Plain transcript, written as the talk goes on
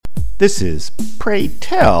This is Pray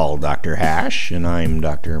Tell Dr. Hash, and I'm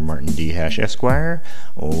Dr. Martin D. Hash, Esquire,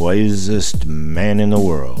 wisest man in the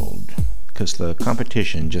world, 'cause the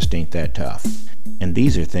competition just ain't that tough. And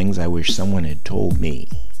these are things I wish someone had told me.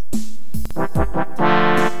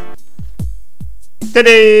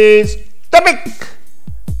 Today's topic: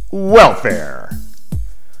 welfare.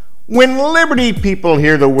 When Liberty people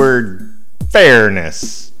hear the word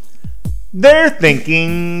fairness, they're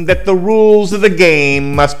thinking that the rules of the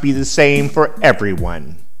game must be the same for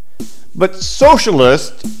everyone. But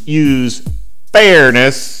socialists use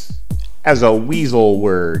fairness as a weasel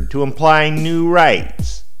word to imply new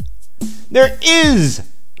rights. There is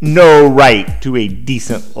no right to a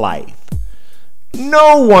decent life.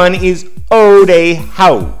 No one is owed a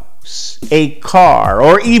house, a car,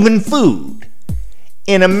 or even food.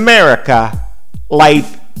 In America,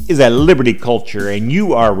 life is a liberty culture, and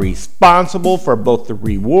you are responsible for both the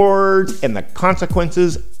rewards and the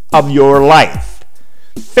consequences of your life.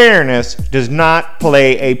 Fairness does not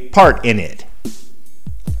play a part in it.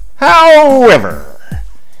 However,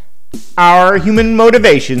 our human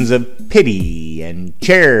motivations of pity and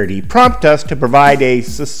charity prompt us to provide a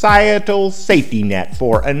societal safety net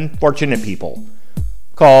for unfortunate people,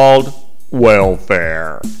 called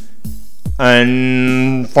welfare.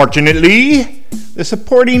 Unfortunately, the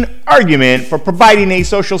supporting argument for providing a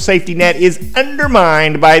social safety net is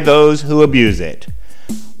undermined by those who abuse it.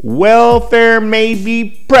 Welfare may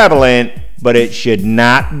be prevalent, but it should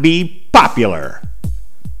not be popular.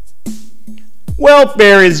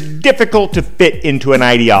 Welfare is difficult to fit into an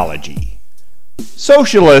ideology.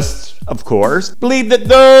 Socialists, of course, believe that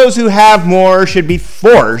those who have more should be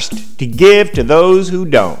forced to give to those who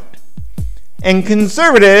don't. And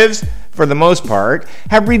conservatives, for the most part,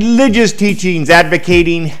 have religious teachings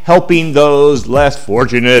advocating helping those less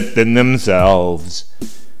fortunate than themselves.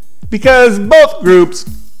 Because both groups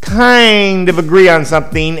kind of agree on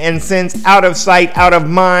something, and since out of sight, out of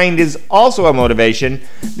mind is also a motivation,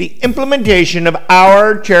 the implementation of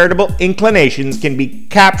our charitable inclinations can be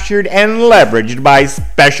captured and leveraged by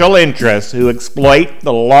special interests who exploit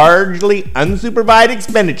the largely unsupervised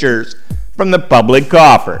expenditures from the public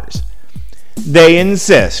coffers. They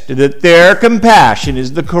insist that their compassion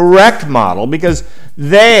is the correct model because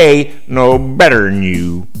they know better than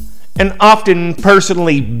you and often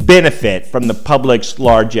personally benefit from the public's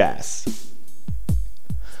largesse.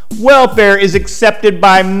 Welfare is accepted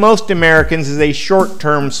by most Americans as a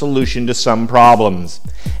short-term solution to some problems,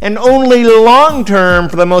 and only long-term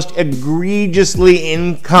for the most egregiously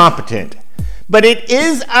incompetent. But it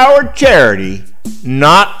is our charity,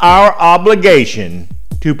 not our obligation,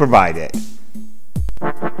 to provide it.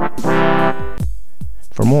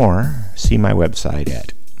 For more, see my website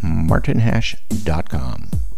at martinhash.com.